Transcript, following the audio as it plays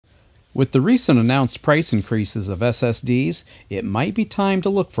With the recent announced price increases of SSDs, it might be time to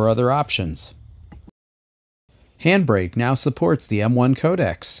look for other options. Handbrake now supports the M1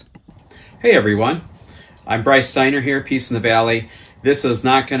 codecs. Hey everyone, I'm Bryce Steiner here, Peace in the Valley. This is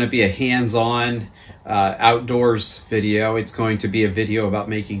not going to be a hands-on outdoors video. It's going to be a video about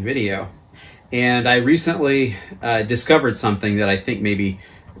making video. And I recently discovered something that I think may be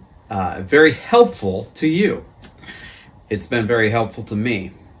very helpful to you. It's been very helpful to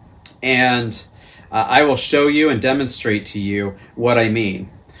me. And I will show you and demonstrate to you what I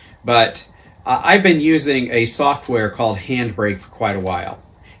mean. But I've been using a software called Handbrake for quite a while.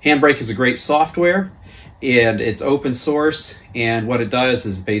 Handbrake is a great software, and it's open source, and what it does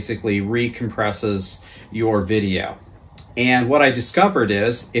is basically recompresses your video. And what I discovered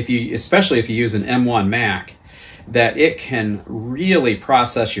is, especially if you use an M1 Mac, that it can really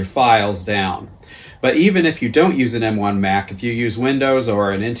process your files down. But even if you don't use an M1 Mac, if you use Windows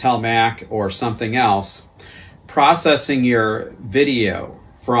or an Intel Mac or something else, processing your video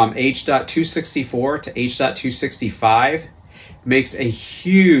from H.264 to H.265 makes a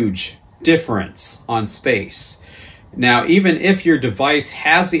huge difference on space. Now, even if your device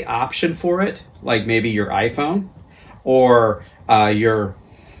has the option for it, like maybe your iPhone or your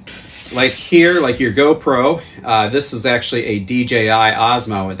GoPro, this is actually a DJI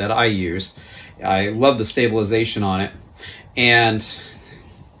Osmo that I use. I love the stabilization on it. And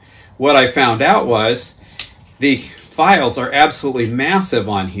what I found out was the files are absolutely massive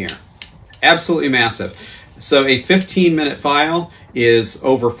on here. Absolutely massive. So a 15-minute file is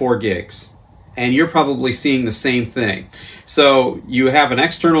over 4 gigs. And you're probably seeing the same thing. So you have an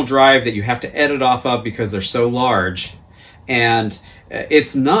external drive that you have to edit off of because they're so large. And it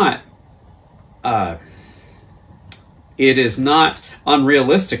is not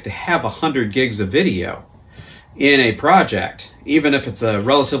unrealistic to have 100 gigs of video in a project, even if it's a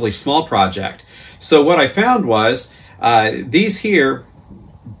relatively small project. So what I found was these here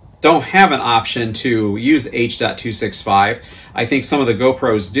don't have an option to use H.265. I think some of the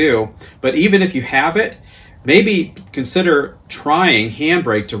GoPros do, but even if you have it, maybe consider trying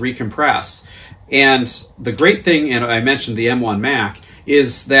Handbrake to recompress. And the great thing, and I mentioned the M1 Mac,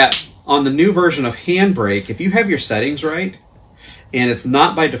 is that on the new version of Handbrake, if you have your settings right, and it's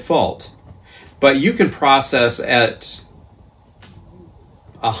not by default, but you can process at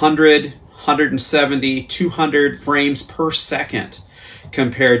 100, 170, 200 frames per second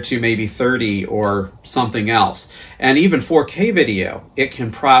compared to maybe 30 or something else. And even 4K video, it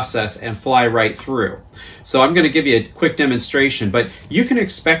can process and fly right through. So I'm going to give you a quick demonstration, but you can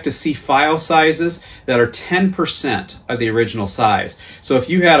expect to see file sizes that are 10% of the original size. So if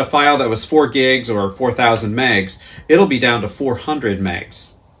you had a file that was 4 gigs or 4,000 megs, it'll be down to 400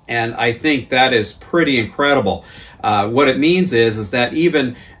 megs. And I think that is pretty incredible. What it means is that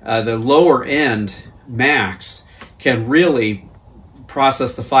even the lower end Macs can really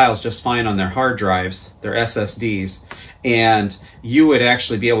process the files just fine on their hard drives, their SSDs, and you would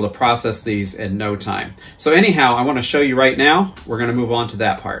actually be able to process these in no time. So anyhow, I want to show you right now. We're going to move on to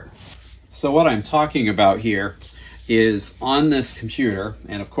that part. So what I'm talking about here is on this computer,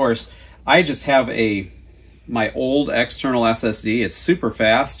 and of course, I just have my old external SSD. It's super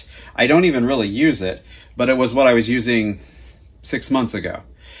fast. I don't even really use it, but it was what I was using 6 months ago.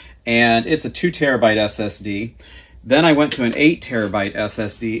 And it's a 2 terabyte SSD. Then I went to an 8 terabyte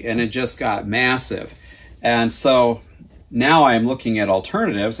SSD, and it just got massive. And so now I'm looking at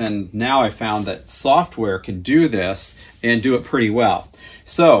alternatives, and now I found that software can do this and do it pretty well.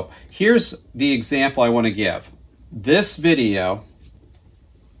 So here's the example I want to give. This video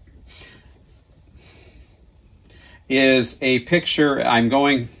is a picture. I'm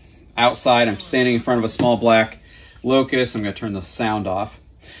going outside. I'm standing in front of a small black locust. I'm going to turn the sound off.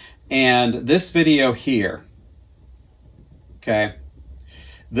 And this video here, okay,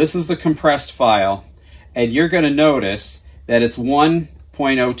 this is the compressed file, and you're going to notice that it's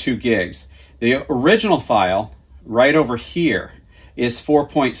 1.02 gigs. The original file, right over here, is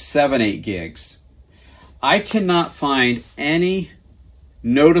 4.78 gigs. I cannot find any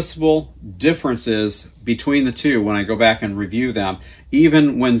noticeable differences between the two when I go back and review them,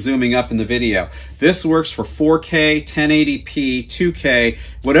 even when zooming up in the video. This works for 4K, 1080p, 2K,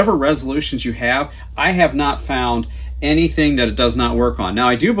 whatever resolutions you have. I have not found anything that it does not work on. Now,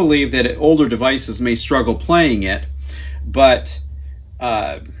 I do believe that older devices may struggle playing it, but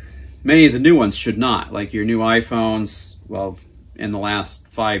many of the new ones should not, like your new iPhones, well, in the last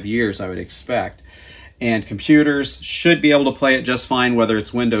 5 years, I would expect. and computers should be able to play it just fine, whether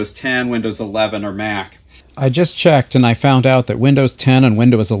it's Windows 10, Windows 11, or Mac. I just checked and I found out that Windows 10 and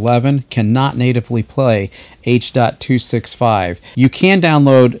Windows 11 cannot natively play H.265. You can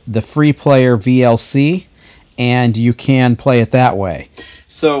download the free player VLC and you can play it that way.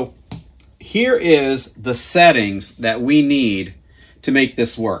 So here is the settings that we need to make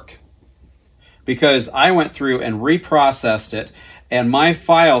this work. Because I went through and reprocessed it, and my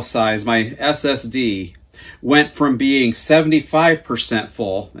file size, my SSD, went from being 75%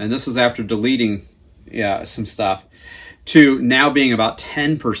 full, and this is after deleting some stuff, to now being about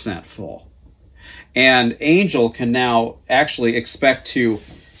 10% full. And Angel can now actually expect to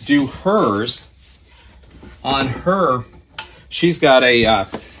do hers on her. She's got a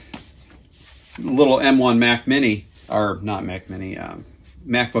little M1 Mac Mini, or not Mac Mini,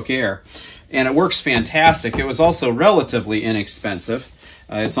 MacBook Air, and it works fantastic. It was also relatively inexpensive.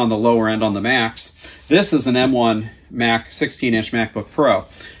 It's on the lower end on the Macs. This is an M1 Mac 16-inch MacBook Pro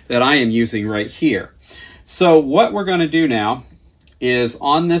that I am using right here. So what we're going to do now is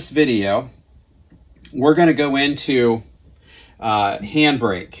on this video, we're going to go into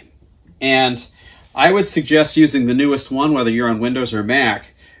Handbrake. And I would suggest using the newest one, whether you're on Windows or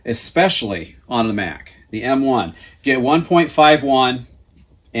Mac, especially on the Mac, the M1. Get 1.51,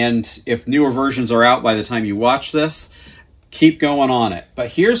 and if newer versions are out by the time you watch this, keep going on it. But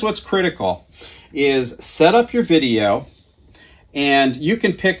here's what's critical, is set up your video, and you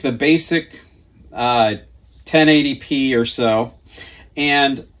can pick the basic 1080p or so,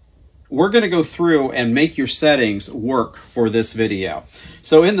 and we're going to go through and make your settings work for this video.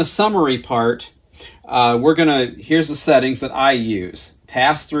 So in the summary part, here's the settings that I use.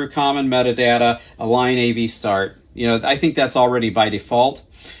 Pass through common metadata, align AV start. You know, I think that's already by default.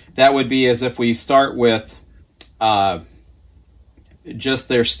 That would be as if we start with just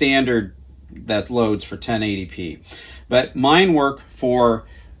their standard that loads for 1080p. But mine work for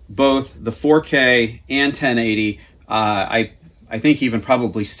both the 4K and 1080. I think even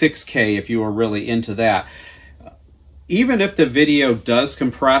probably 6K if you are really into that. Even if the video does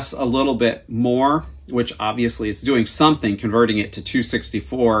compress a little bit more, which obviously it's doing something, converting it to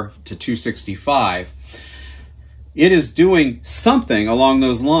 264 to 265, it is doing something along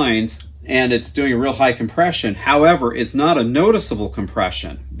those lines, and it's doing a real high compression. However, it's not a noticeable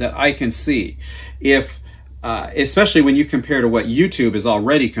compression that I can see, especially when you compare to what YouTube is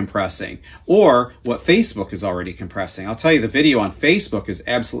already compressing or what Facebook is already compressing. I'll tell you, the video on Facebook is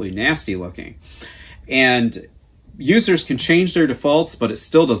absolutely nasty looking. And users can change their defaults, but it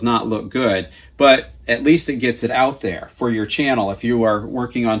still does not look good. But at least it gets it out there for your channel. If you are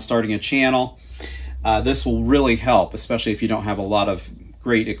working on starting a channel, this will really help, especially if you don't have a lot of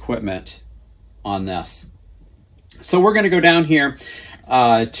great equipment on this. So we're going to go down here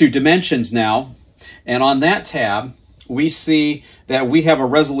to dimensions now. And on that tab, we see that we have a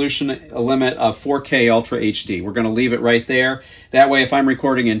resolution limit of 4K Ultra HD. We're going to leave it right there. That way, if I'm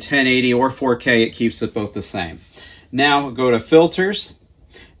recording in 1080 or 4K, it keeps it both the same. Now go to Filters,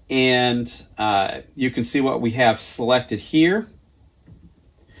 and you can see what we have selected here.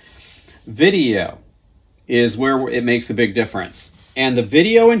 Video is where it makes a big difference. And the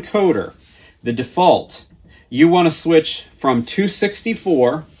video encoder, the default, you want to switch from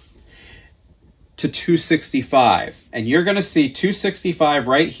 264 to 265. And you're going to see 265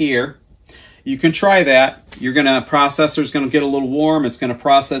 right here. You can try that. Processor's going to get a little warm. It's going to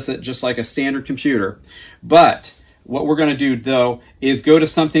process it just like a standard computer. But what we're going to do, though, is go to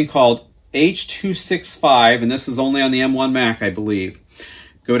something called H.265, and this is only on the M1 Mac, I believe.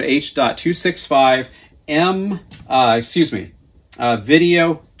 Go to H.265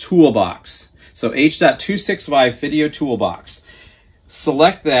 Video Toolbox. So H.265 Video Toolbox.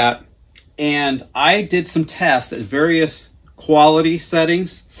 Select that, and I did some tests at various quality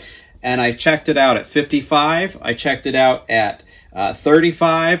settings, and I checked it out at 55. I checked it out at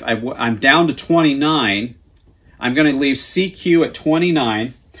 35. I'm down to 29. I'm going to leave CQ at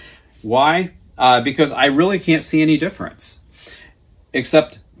 29. Why? Because I really can't see any difference,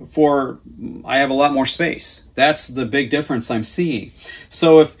 except for I have a lot more space. That's the big difference I'm seeing.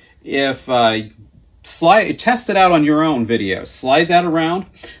 So if test it out on your own video, slide that around.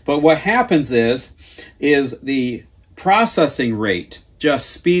 But what happens is the processing rate just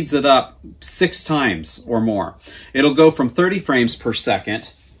speeds it up 6 times or more. It'll go from 30 frames per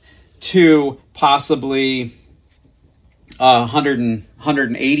second to possibly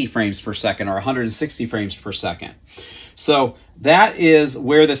 180 frames per second or 160 frames per second. So that is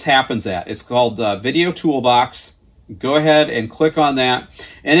where this happens at. It's called Video Toolbox. Go ahead and click on that.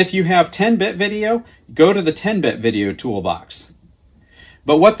 And if you have 10-bit video, go to the 10-bit Video Toolbox.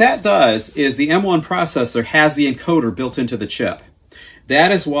 But what that does is the M1 processor has the encoder built into the chip.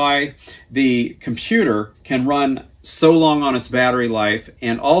 That is why the computer can run so long on its battery life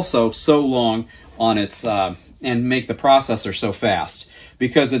and also so long on its and make the processor so fast,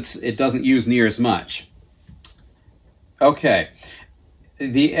 because it doesn't use near as much. Okay,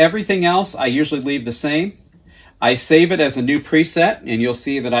 everything else I usually leave the same. I save it as a new preset, and you'll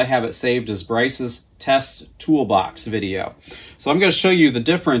see that I have it saved as Bryce's test toolbox video. So I'm going to show you the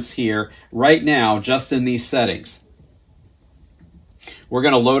difference here right now just in these settings. We're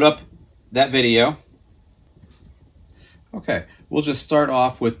going to load up that video. Okay, we'll just start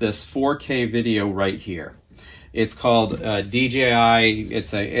off with this 4K video right here. It's called DJI.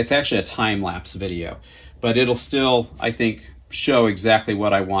 It's actually a time-lapse video, but it'll still, I think, show exactly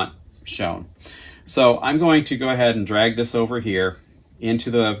what I want shown. So I'm going to go ahead and drag this over here into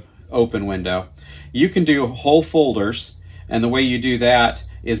the open window. You can do whole folders, and the way you do that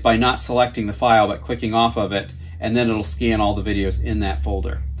is by not selecting the file but clicking off of it, and then it'll scan all the videos in that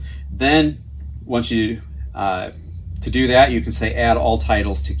folder. Then once you to do that, you can say add all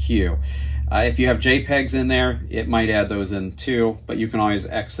titles to queue. If you have JPEGs in there, it might add those in too, but you can always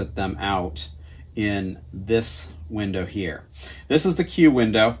exit them out in this window here. This is the queue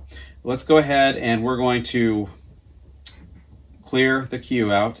window. Let's go ahead and we're going to clear the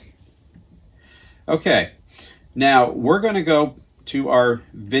queue out. Okay, now we're going to go to our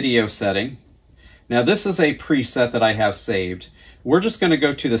video setting. Now this is a preset that I have saved. We're just going to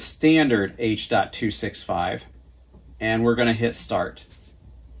go to the standard H.265 and we're going to hit start.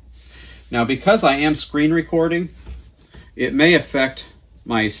 Now because I am screen recording, it may affect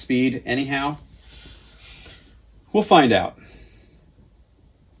my speed anyhow. We'll find out.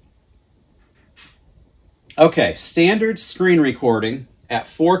 Okay, standard screen recording at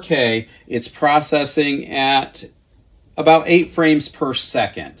 4K, it's processing at about 8 frames per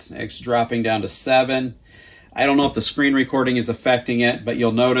second. It's dropping down to 7. I don't know if the screen recording is affecting it, but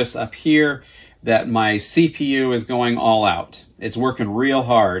you'll notice up here that my CPU is going all out. It's working real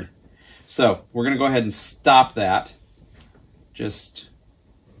hard. So we're going to go ahead and stop that. Just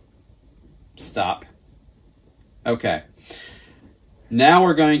stop. Okay. Now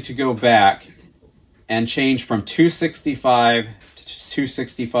we're going to go back and change from 265 to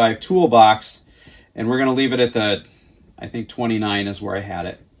 265 toolbox, and we're going to leave it at the, I think 29 is where I had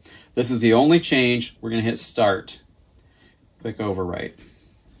it. This is the only change. We're going to hit start. Click overwrite.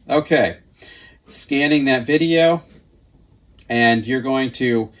 Okay, scanning that video, and you're going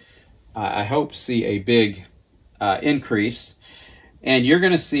to, I hope, see a big increase. And you're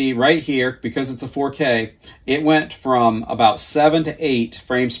going to see right here, because it's a 4K, it went from about 7 to 8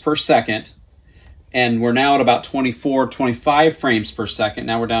 frames per second, and we're now at about 24, 25 frames per second.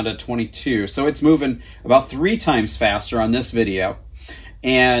 Now we're down to 22. So it's moving about 3 times faster on this video,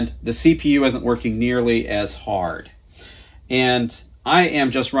 and the CPU isn't working nearly as hard. And I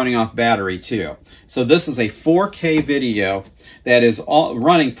am just running off battery too. So this is a 4K video that is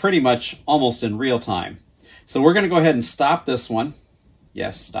running pretty much almost in real time. So we're going to go ahead and stop this one.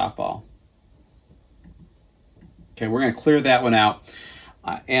 Yes, stop all. Okay, we're going to clear that one out.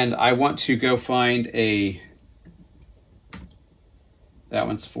 And I want to go find that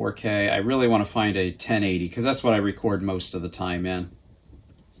one's 4K. I really want to find a 1080 because that's what I record most of the time in.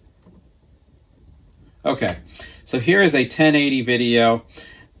 Okay, so here is a 1080 video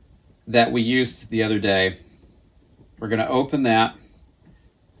that we used the other day. We're going to open that.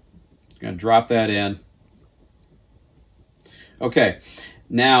 I'm going to drop that in. Okay,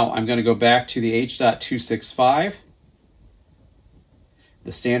 now I'm going to go back to the H.265,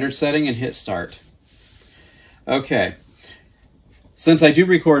 the standard setting, and hit start. Okay, since I do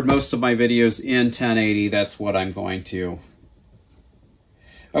record most of my videos in 1080, that's what I'm going to.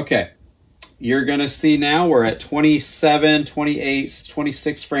 Okay, you're going to see now we're at 27, 28,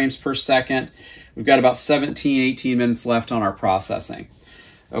 26 frames per second. We've got about 17, 18 minutes left on our processing.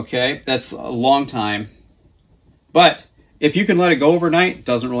 Okay, that's a long time, but if you can let it go overnight,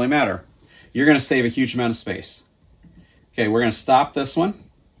 doesn't really matter. You're going to save a huge amount of space. Okay, we're going to stop this one.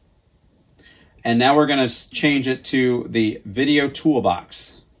 And now we're going to change it to the video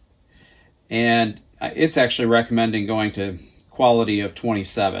toolbox. And it's actually recommending going to quality of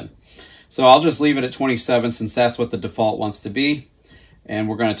 27. So I'll just leave it at 27 since that's what the default wants to be. And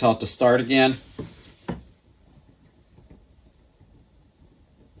we're going to tell it to start again.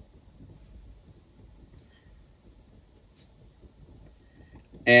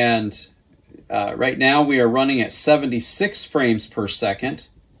 And right now we are running at 76 frames per second.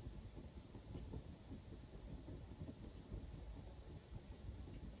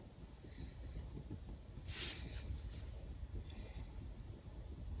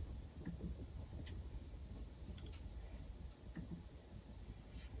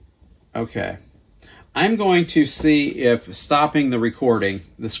 Okay. I'm going to see if stopping the recording,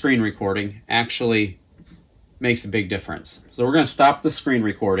 the screen recording, actually makes a big difference. So we're going to stop the screen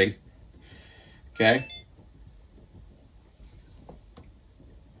recording. Okay.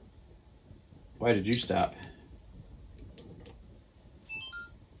 Why did you stop?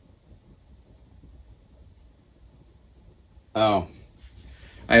 Oh,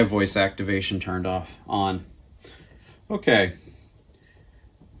 I have voice activation turned on. Okay.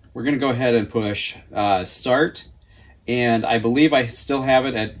 We're going to go ahead and push start. And I believe I still have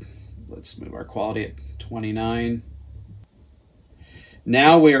it at, let's move our quality at 29.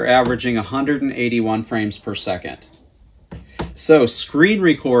 Now we are averaging 181 frames per second. So screen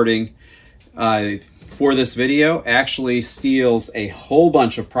recording for this video actually steals a whole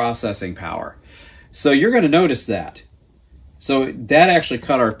bunch of processing power. So you're going to notice that. So that actually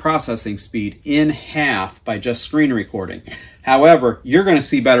cut our processing speed in half by just screen recording. However, you're going to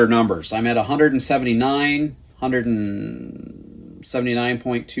see better numbers. I'm at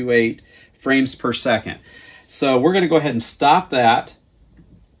 179.28 frames per second. So we're going to go ahead and stop that.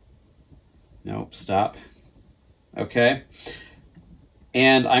 Nope, stop. Okay.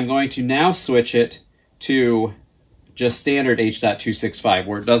 And I'm going to now switch it to just standard H.265,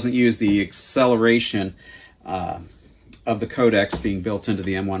 where it doesn't use the acceleration of the codecs being built into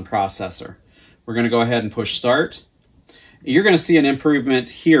the M1 processor. We're going to go ahead and push start. You're going to see an improvement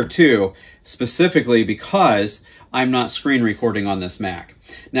here too, specifically because I'm not screen recording on this Mac.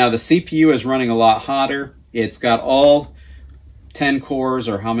 Now the CPU is running a lot hotter. It's got all 10 cores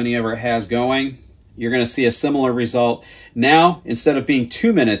or how many ever it has going. You're going to see a similar result. Now, instead of being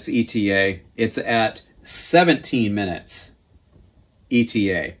 2 minutes ETA, it's at 17 minutes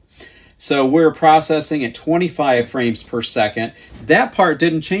ETA. So we're processing at 25 frames per second. That part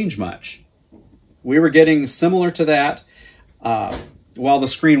didn't change much. We were getting similar to that while the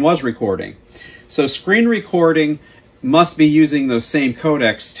screen was recording. So screen recording must be using those same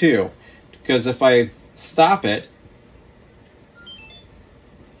codecs too, because if I stop it,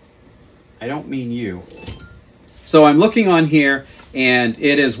 I don't mean you. So I'm looking on here and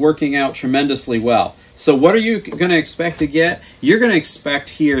it is working out tremendously well. So what are you going to expect to get? You're going to expect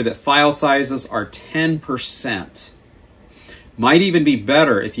here that file sizes are 10%. Might even be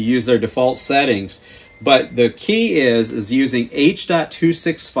better if you use their default settings. But the key is using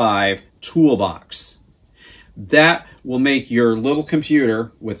H.265 Toolbox. That will make your little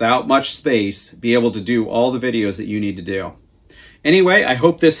computer, without much space, be able to do all the videos that you need to do. Anyway, I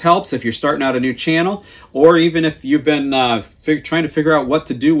hope this helps if you're starting out a new channel, or even if you've been trying to figure out what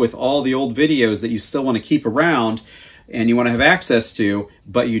to do with all the old videos that you still want to keep around and you want to have access to,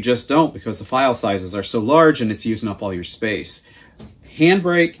 but you just don't because the file sizes are so large and it's using up all your space.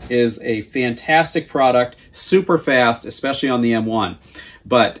 Handbrake is a fantastic product, super fast, especially on the M1.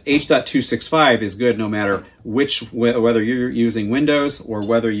 But H.265 is good no matter whether you're using Windows or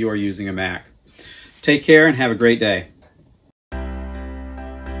whether you are using a Mac. Take care and have a great day.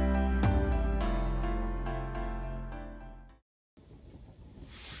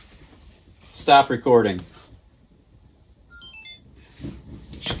 Stop recording.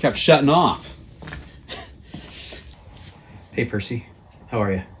 She kept shutting off. Hey, Percy. How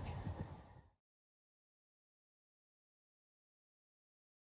are you?